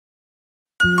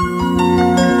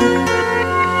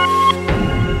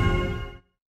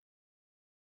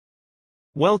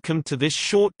Welcome to this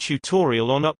short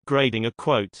tutorial on upgrading a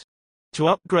quote. To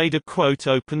upgrade a quote,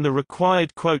 open the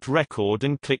required quote record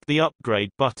and click the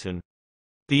Upgrade button.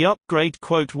 The Upgrade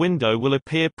quote window will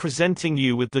appear, presenting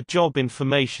you with the Job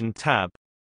Information tab.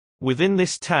 Within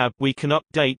this tab we can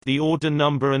update the order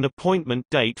number and appointment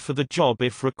date for the job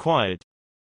if required.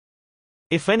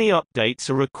 If any updates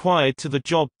are required to the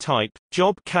job type,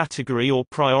 job category or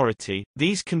priority,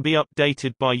 these can be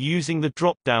updated by using the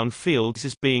drop-down fields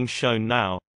as being shown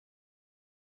now.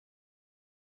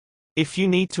 If you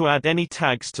need to add any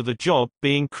tags to the job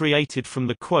being created from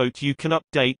the quote, you can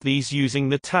update these using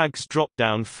the Tags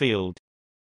drop-down field.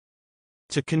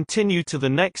 To continue to the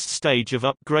next stage of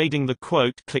upgrading the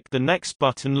quote, click the Next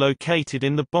button located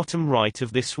in the bottom right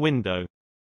of this window.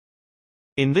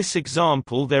 In this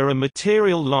example there are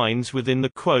material lines within the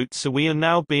quote, so we are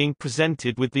now being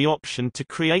presented with the option to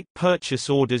create purchase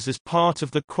orders as part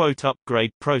of the quote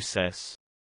upgrade process.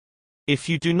 If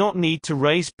you do not need to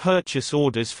raise purchase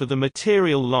orders for the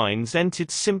material lines entered,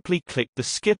 simply click the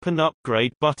Skip and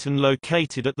Upgrade button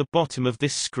located at the bottom of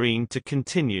this screen to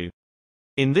continue.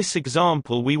 In this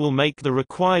example we will make the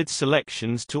required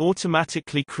selections to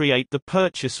automatically create the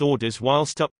purchase orders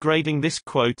whilst upgrading this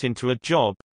quote into a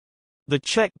job. The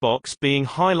checkbox being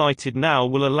highlighted now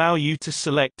will allow you to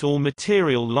select all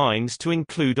material lines to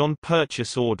include on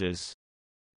purchase orders.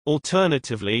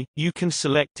 Alternatively, you can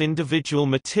select individual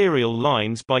material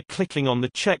lines by clicking on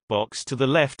the checkbox to the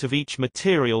left of each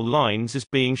material lines as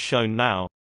being shown now.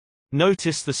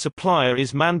 Notice the supplier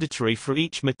is mandatory for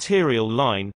each material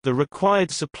line. The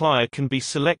required supplier can be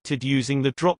selected using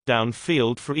the drop-down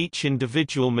field for each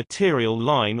individual material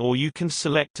line, or you can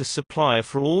select a supplier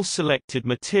for all selected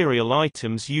material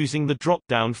items using the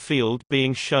drop-down field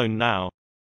being shown now.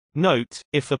 Note,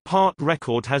 if a part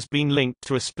record has been linked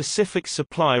to a specific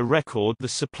supplier record, the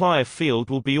supplier field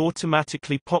will be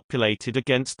automatically populated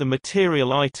against the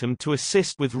material item to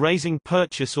assist with raising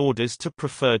purchase orders to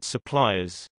preferred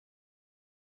suppliers.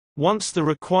 Once the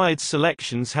required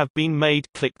selections have been made,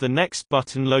 click the Next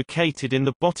button located in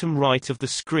the bottom right of the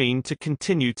screen to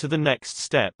continue to the next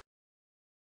step.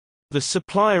 The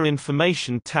Supplier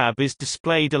Information tab is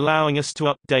displayed, allowing us to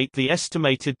update the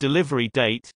estimated delivery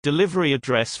date, delivery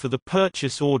address for the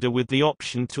purchase order, with the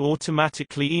option to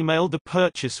automatically email the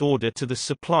purchase order to the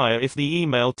supplier if the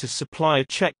Email to Supplier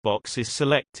checkbox is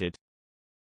selected.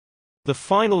 The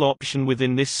final option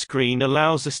within this screen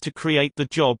allows us to create the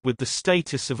job with the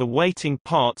status of awaiting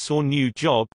parts or new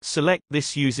job. Select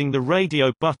this using the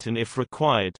radio button if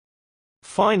required.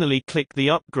 Finally, click the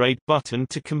Upgrade button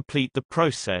to complete the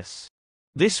process.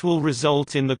 This will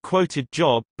result in the quoted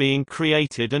job being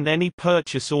created and any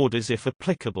purchase orders if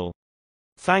applicable.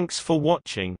 Thanks for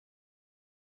watching.